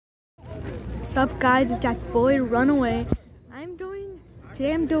What's up, guys? It's Jack Boy Runaway.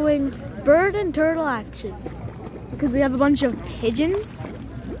 Today I'm doing bird and turtle action because we have a bunch of pigeons.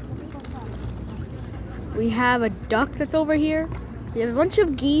 We have a duck that's over here. We have a bunch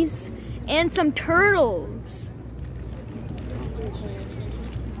of geese and some turtles.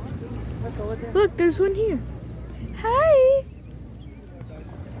 Look, there's one here. Hi.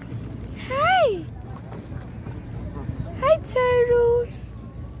 Hi. Hi, turtles.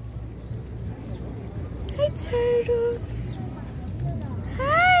 Hi, turtles.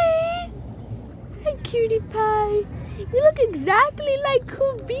 Hi. Hi, cutie pie. You look exactly like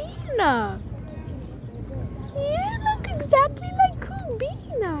Kubina. You look exactly like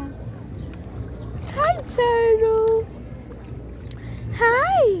Kubina. Hi, turtle.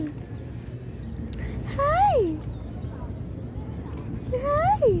 Hi. Hi.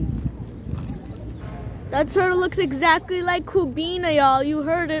 Hi. That turtle looks exactly like Kubina, y'all. You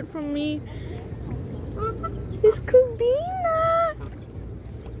heard it from me. It's Kubina.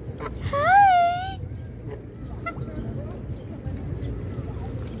 Hi.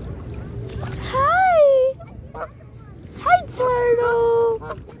 Hi. Hi,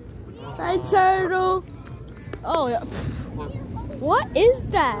 turtle. Hi, turtle. Oh, yeah. What is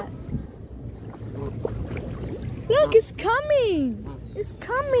that? Look, it's coming. It's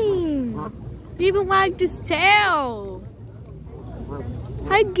coming. He even wagged his tail.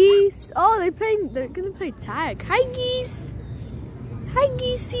 Hi, geese. Oh, they're gonna play tag. Hi, geese. Hi,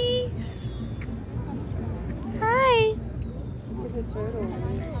 geesies. Hi. It's a turtle.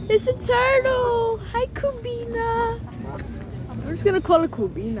 It's a turtle. Hi, Kubina. We're just gonna call it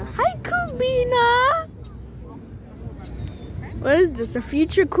Kubina. Hi, Kubina. What is this? A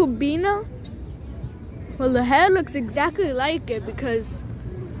future Kubina? Well, the head looks exactly like it because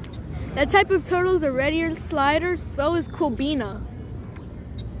that type of turtle is a red-eared slider. So is Kubina.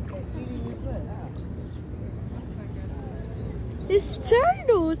 It's a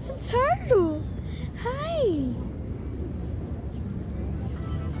turtle. It's a turtle. Hi.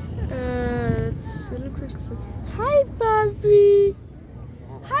 It looks like. Hi, Bobby.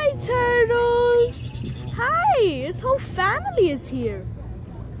 Hi, turtles. Hi. His whole family is here.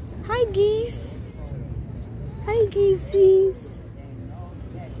 Hi, geese. Hi, geesies.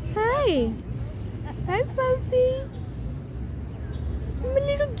 Hi. Hi, Bobby. My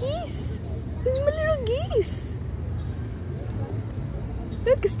little geese. This is my little geese.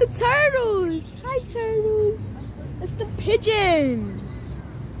 Look, it's the turtles. Hi, turtles. It's the pigeons.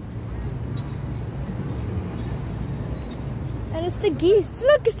 And it's the geese.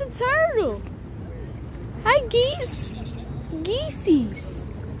 Look, it's a turtle. Hi, geese. It's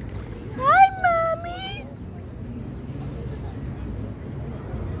geesies. Hi, Mommy.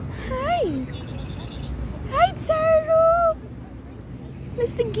 Hi. Hi, turtle.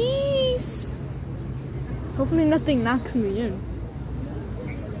 It's the geese. Hopefully nothing knocks me in.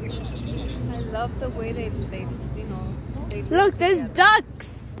 I love the way they Look, there's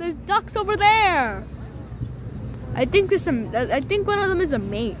ducks. There's ducks over there. I think one of them is a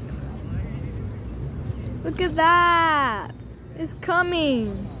mate. Look at that. It's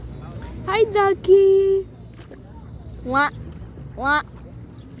coming. Hi, ducky. What? What?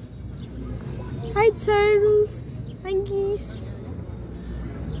 Hi, turtles. Hi, geese.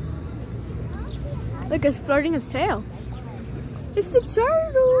 Look, it's flirting his tail. It's the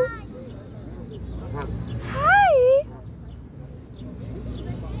turtle. Hi.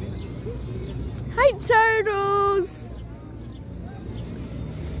 Hi, turtles.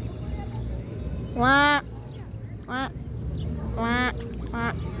 Wah. Wah. Wah.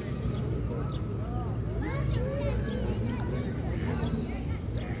 Wah.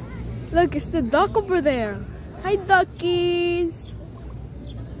 Look, it's the duck over there. Hi, duckies.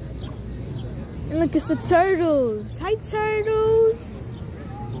 And look, it's the turtles. Hi, turtles.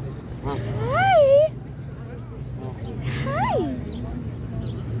 Hi.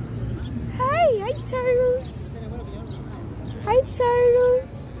 Hi. Hi, turtles. Hi,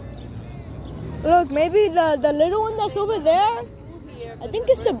 turtles. Look, maybe the little one that's over there. I think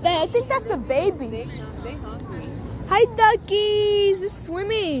that's a baby. They hungry. Hi, duckies. It's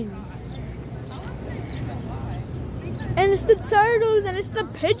swimming. And it's the turtles and it's the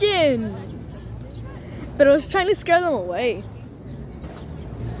pigeons. But I was trying to scare them away.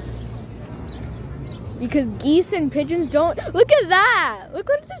 Because geese and pigeons don't. Look at that! Look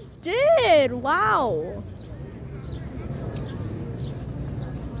what this did! Wow!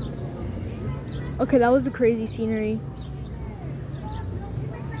 Okay, that was a crazy scenery.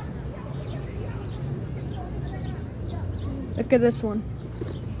 Look at this one.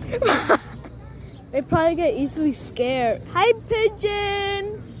 They probably get easily scared. Hi,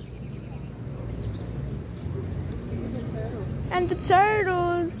 pigeons! And the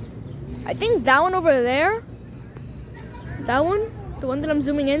turtles. I think that one over there. That one, the one that I'm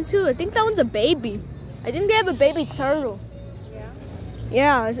zooming into, I think that one's a baby. I think they have a baby turtle. Yeah.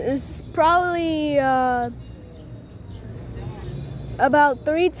 Yeah, it's probably about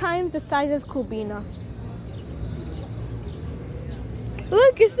 3 times the size as Kubina.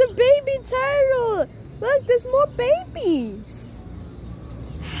 Look, it's a baby turtle. Look, there's more babies.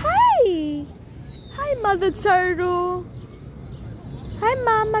 Hi. Hi, Mother Turtle. Hi,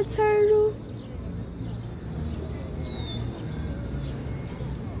 Mama Turtle.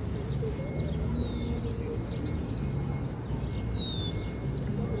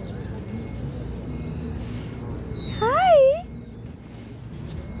 Hi.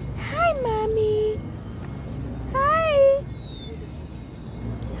 Hi, Mommy. Hi.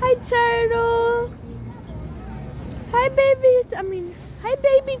 Hi, Turtle. Hi, hi,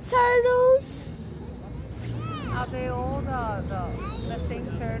 baby turtles. Are they all the same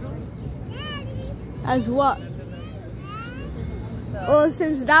turtles? As what? Well,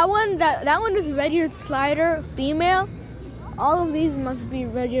 since that one is red-eared slider, female, all of these must be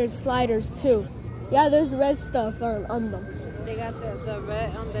red-eared sliders too. Yeah, there's red stuff on them. They got the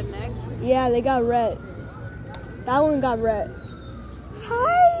red on the neck? Yeah, they got red. That one got red.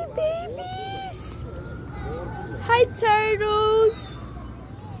 Hi, babies. Hi, turtles.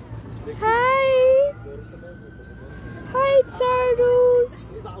 Hi. Hi,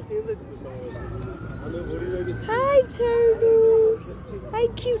 turtles. Hi, turtles. Hi,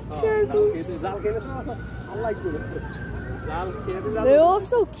 cute turtles. They're all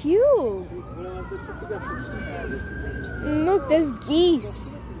so cute. Look, there's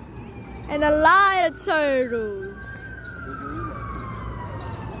geese. And a lot of turtles.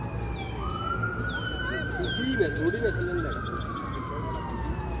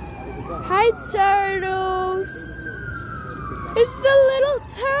 Hi, turtles. It's the little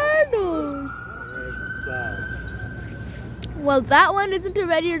turtles. Well, that one isn't a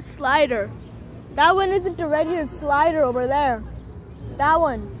red-eared slider. That one isn't a red-eared slider over there. That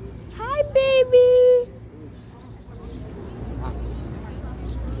one. Hi, baby.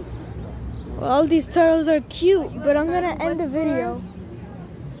 Well, all these turtles are cute, but I'm gonna end the video.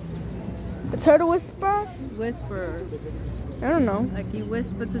 A turtle whisperer? Whisper. I don't know. Like you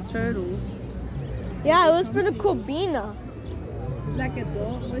whisper to turtles. Yeah, I whispered to Kubina. Like a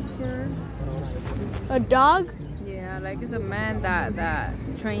dog whisperer. A dog? Yeah, like it's a man that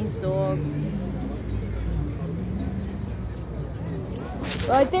trains dogs.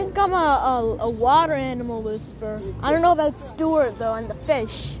 Well, I think I'm a water animal whisperer. I don't know about Stuart though, and the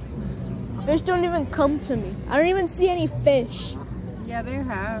fish. Fish don't even come to me. I don't even see any fish. Yeah, they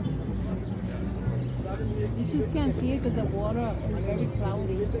have. You just can't see it because the water is very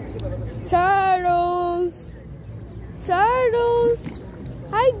cloudy. Turtles! Turtles!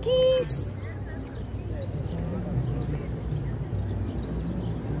 Hi, geese!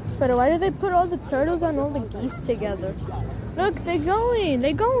 But why do they put all the turtles and all the geese together? Look, they're going!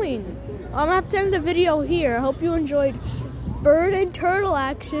 They're going! I'm gonna have to end the video here. I hope you enjoyed bird and turtle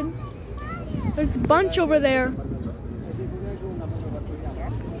action. There's a bunch over there.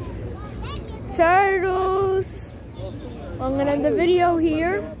 Turtles! Well, I'm gonna end the video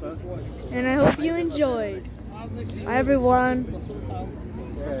here, and I hope you enjoyed. Bye, everyone.